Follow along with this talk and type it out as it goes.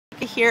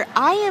here.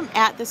 I am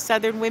at the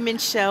Southern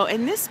Women's Show,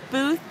 and this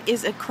booth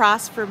is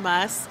across from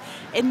us.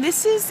 And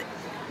this is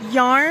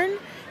yarn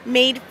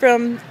made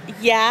from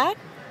yak.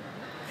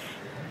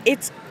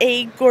 It's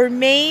a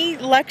gourmet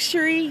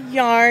luxury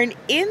yarn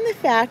in the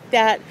fact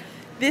that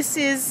this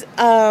is,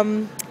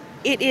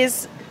 it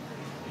is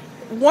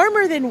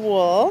warmer than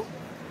wool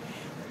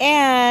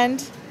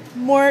and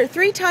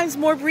 3 times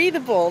more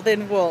breathable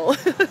than wool.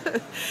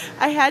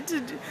 I had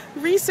to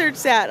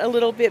research that a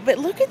little bit, but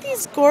look at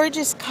these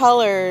gorgeous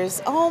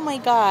colors. Oh my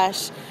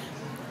gosh.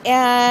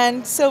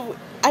 And so,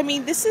 I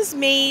mean, this is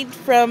made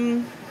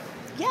from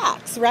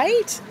yaks,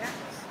 right? Yes.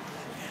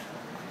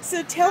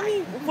 So tell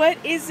me,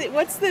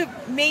 what's the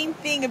main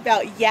thing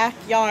about yak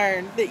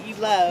yarn that you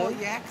love?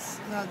 Well, yaks,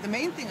 the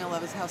main thing I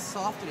love is how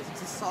soft it is.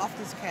 It's as soft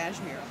as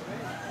cashmere.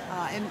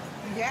 And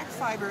yak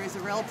fiber is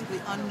a relatively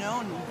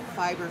unknown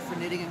fiber for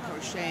knitting and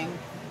crocheting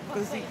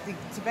because the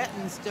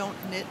Tibetans don't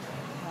knit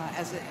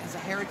as a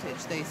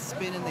heritage. They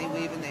spin and they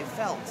weave and they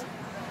felt.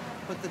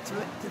 But the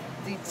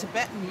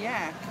Tibetan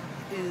yak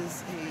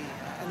is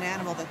an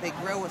animal that they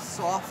grow a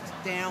soft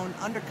down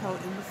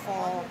undercoat in the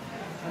fall,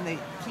 and it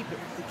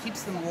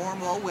keeps them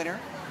warm all winter,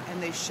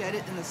 and they shed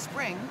it in the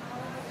spring,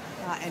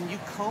 and you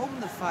comb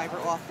the fiber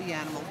off the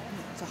animal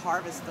to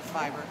harvest the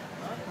fiber,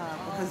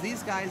 because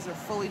these guys are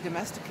fully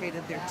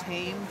domesticated, they're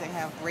tame, they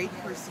have great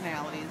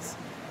personalities,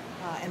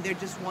 and they're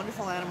just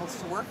wonderful animals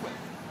to work with.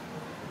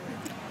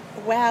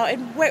 Wow,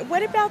 and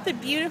what about the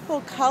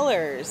beautiful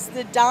colors,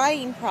 the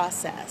dyeing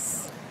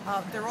process?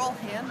 They're all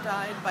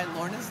hand-dyed by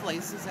Lorna's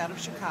Laces out of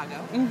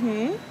Chicago.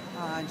 Mm-hmm.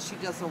 And she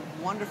does a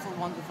wonderful,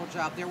 wonderful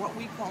job. They're what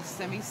we call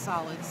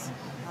semi-solids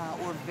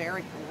or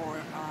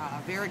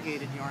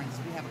variegated yarns.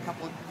 We have a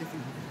couple of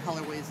different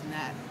colorways in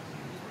that.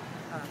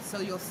 So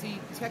you'll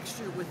see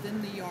texture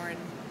within the yarn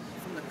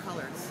from the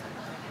colors.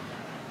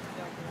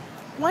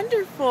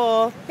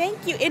 Wonderful.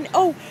 Thank you. And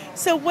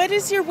so what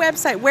is your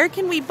website? Where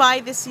can we buy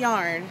this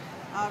yarn?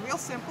 Real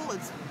simple.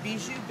 It's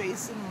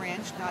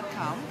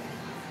bijoubasinranch.com.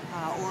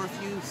 Or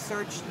if you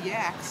search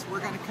yaks, we're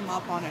going to come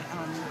up on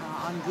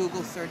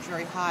Google search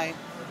very high.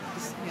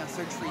 Just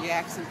search for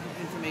yaks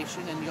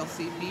information, and you'll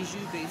see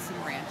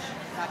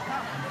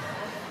bijoubasinranch.com.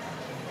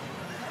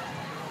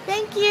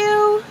 Thank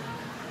you.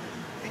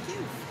 Thank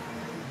you.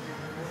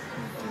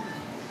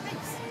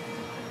 Thanks.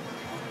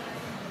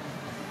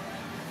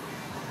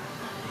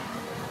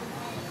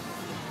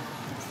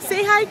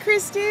 Say hi,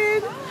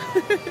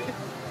 Kristen.